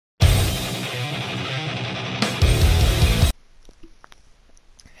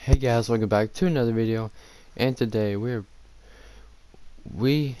Hey guys, welcome back to another video, and today we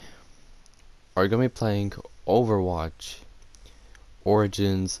are gonna be playing Overwatch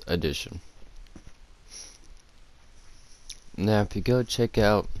Origins Edition. Now if you go check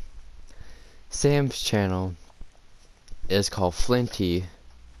out Sam's channel, it's called Flinty.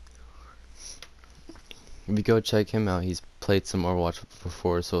 If you go check him out, he's played some Overwatch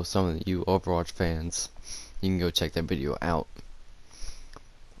before, so some of you Overwatch fans, you can go check that video out.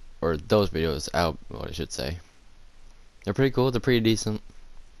 Or those videos out, what I should say. They're pretty cool, they're pretty decent.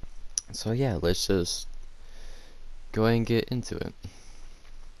 So yeah, let's just go ahead and get into it.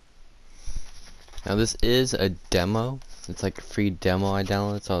 Now this is a demo. It's like a free demo I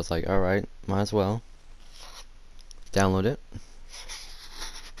downloaded, so I was like, alright, might as well download it.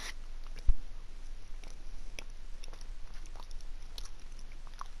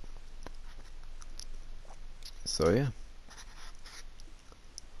 So yeah.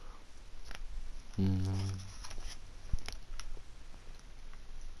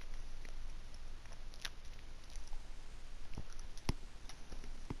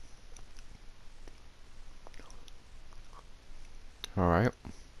 Alright.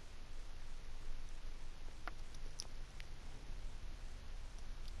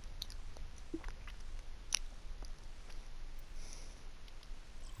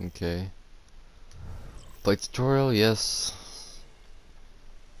 Okay. Play tutorial, yes.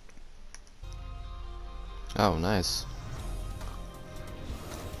 Oh, nice.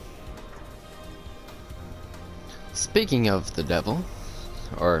 Speaking of the devil,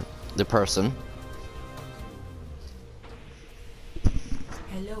 or the person.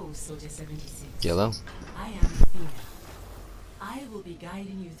 Hello, Soldier 76. Yellow. I am Athena. I will be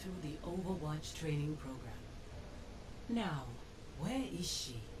guiding you through the Overwatch training program. Now, where is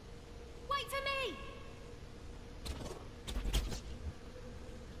she? Wait for me!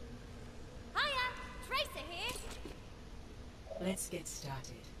 Hiya! Tracer here! Let's get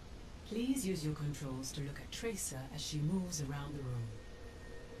started. Please use your controls to look at Tracer as she moves around the room.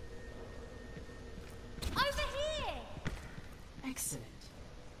 Over here! Excellent.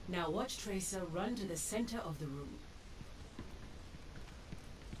 Now watch Tracer run to the center of the room.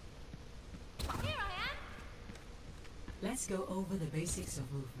 Here I am! Let's go over the basics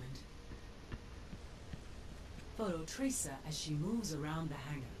of movement. Follow Tracer as she moves around the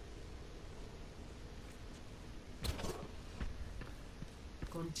hangar.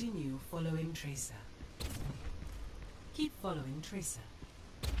 Continue following Tracer. Keep following Tracer.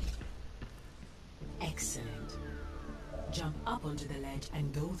 Excellent. Jump up onto the ledge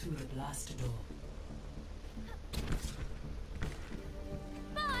and go through the blast door.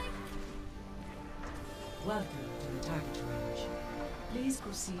 Bye! Welcome to the target range. Please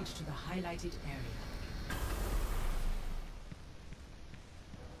proceed to the highlighted area.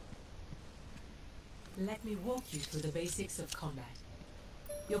 Let me walk you through the basics of combat.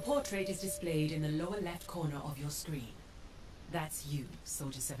 Your portrait is displayed in the lower left corner of your screen. That's you,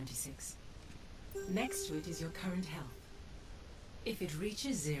 Soldier 76. Next to it is your current health. If it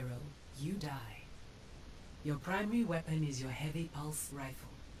reaches 0, you die. Your primary weapon is your heavy pulse rifle.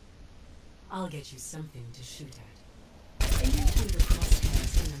 I'll get you something to shoot at. Aim through the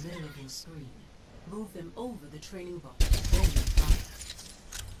crosshairs in the middle of your screen. Move them over the training bot before you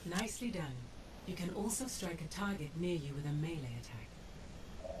fire. Nicely done. You can also strike a target near you with a melee attack.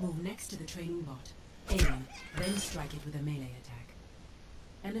 Move next to the training bot. Aim, then strike it with a melee attack.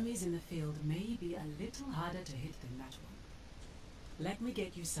 Enemies in the field may be a little harder to hit than that one. Let me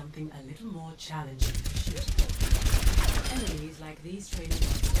get you something a little more challenging to shoot. Enemies like these training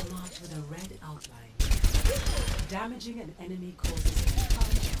bots are marked with a red outline. Damaging an enemy causes a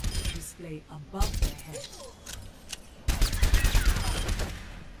punch to display above their head.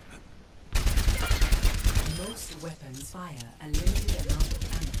 Most weapons fire a limited amount of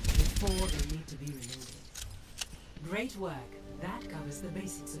ammo before they need to be reloaded. Great work. That covers the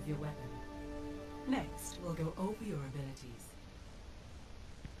basics of your weapon. Next, we'll go over your abilities.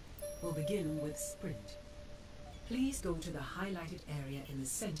 We'll begin with Sprint. Please go to the highlighted area in the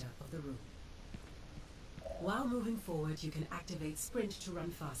center of the room. While moving forward, you can activate Sprint to run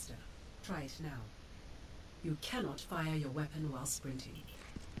faster. Try it now. You cannot fire your weapon while sprinting.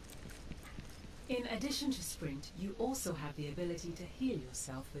 In addition to Sprint, you also have the ability to heal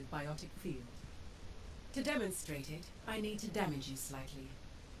yourself with Biotic Field. To demonstrate it, I need to damage you slightly.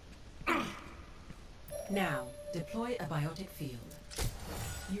 Now, deploy a Biotic Field.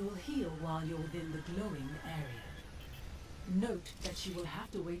 You will heal while you're within the glowing area. Note that you will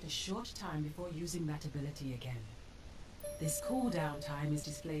have to wait a short time before using that ability again. This cooldown time is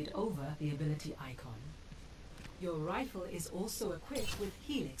displayed over the ability icon. Your rifle is also equipped with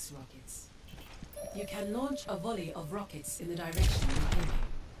helix rockets. You can launch a volley of rockets in the direction you're aiming.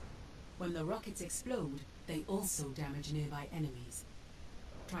 When the rockets explode, they also damage nearby enemies.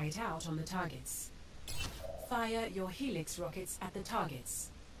 Try it out on the targets. Fire your helix rockets at the targets.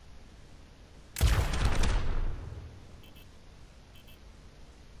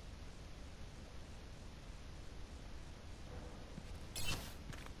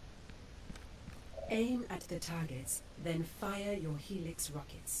 Aim at the targets, then fire your helix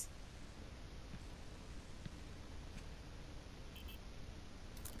rockets.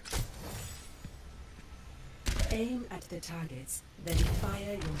 Aim at the targets, then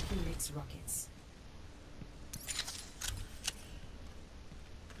fire your helix rockets.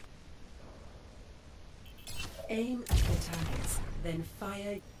 Aim at the targets, then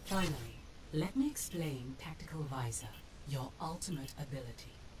fire. Finally, let me explain Tactical Visor, your ultimate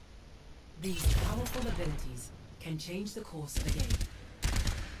ability. These powerful abilities can change the course of the game,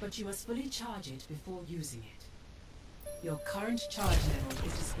 but you must fully charge it before using it. Your current charge level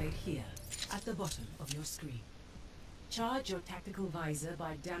is displayed here, at the bottom of your screen. Charge your Tactical Visor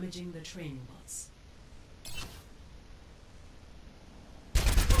by damaging the training bots.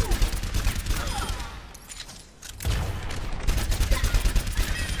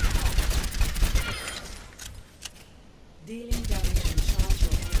 Dealing damage and charge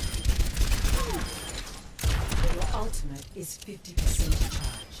your ultimate. Your ultimate is 50%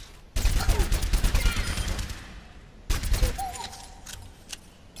 charged.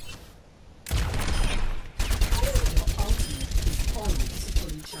 Your ultimate is almost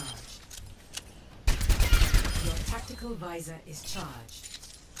fully charged. Your Tactical Visor is charged.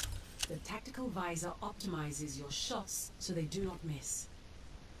 The Tactical Visor optimizes your shots so they do not miss.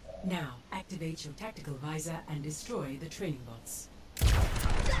 Now, activate your Tactical Visor and destroy the training bots.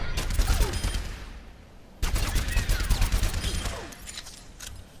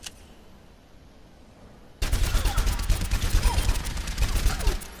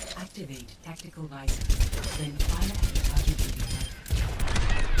 Activate Tactical Visor, then fire at the target with your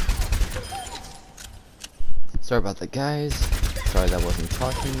rifle. Sorry about that, guys. Sorry that wasn't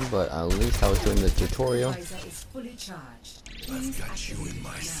talking, but at least I was doing the tutorial. Visor is fully charged. I've got you in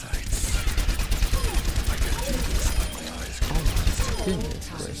my sights. I got you inside my eyes. Oh my goodness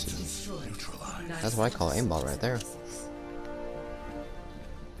gracious. Neutralized. That's what I call aimbot right there.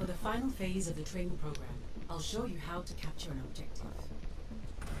 For the final phase of the training program, I'll show you how to capture an objective.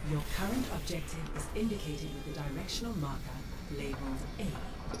 Your current objective is indicated with the directional marker labeled A.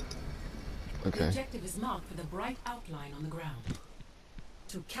 The Okay. objective is marked with a bright outline on the ground.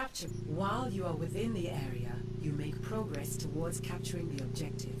 To capture, while you are within the area, you make progress towards capturing the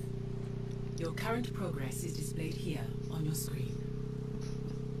objective. Your current progress is displayed here on your screen.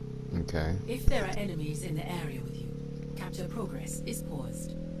 Okay. If there are enemies in the area with you, capture progress is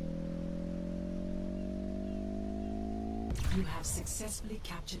paused. You have successfully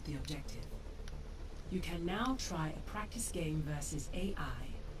captured the objective. You can now try a practice game versus AI,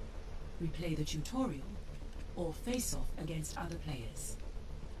 replay the tutorial, or face off against other players.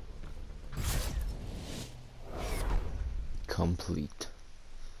 Complete.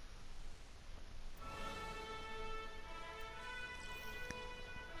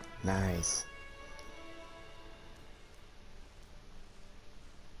 Nice.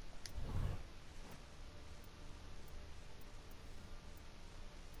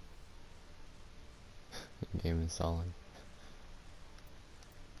 Game is solid.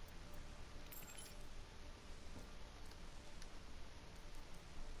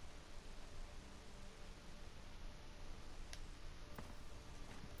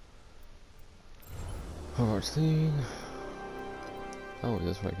 Overwatch scene. Oh,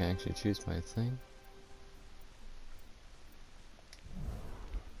 this is where I can actually choose my thing.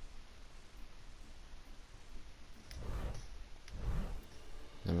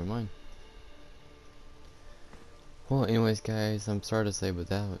 Never mind. Well, anyways, guys, I'm sorry to say, but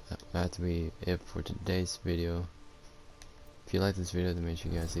that had to be it for today's video. If you like this video, then make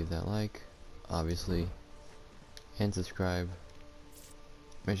sure you guys leave that like, obviously, and subscribe.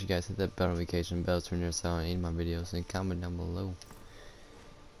 Make sure you guys hit that bell notification bell to turn your sound on any of my videos, and comment down below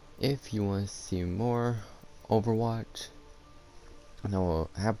if you want to see more Overwatch, and I will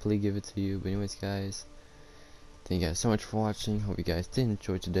happily give it to you. But anyways, guys, thank you guys so much for watching. Hope you guys did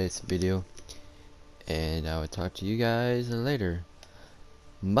enjoy today's video, and I will talk to you guys later.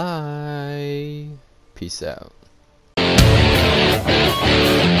 Bye. Peace out.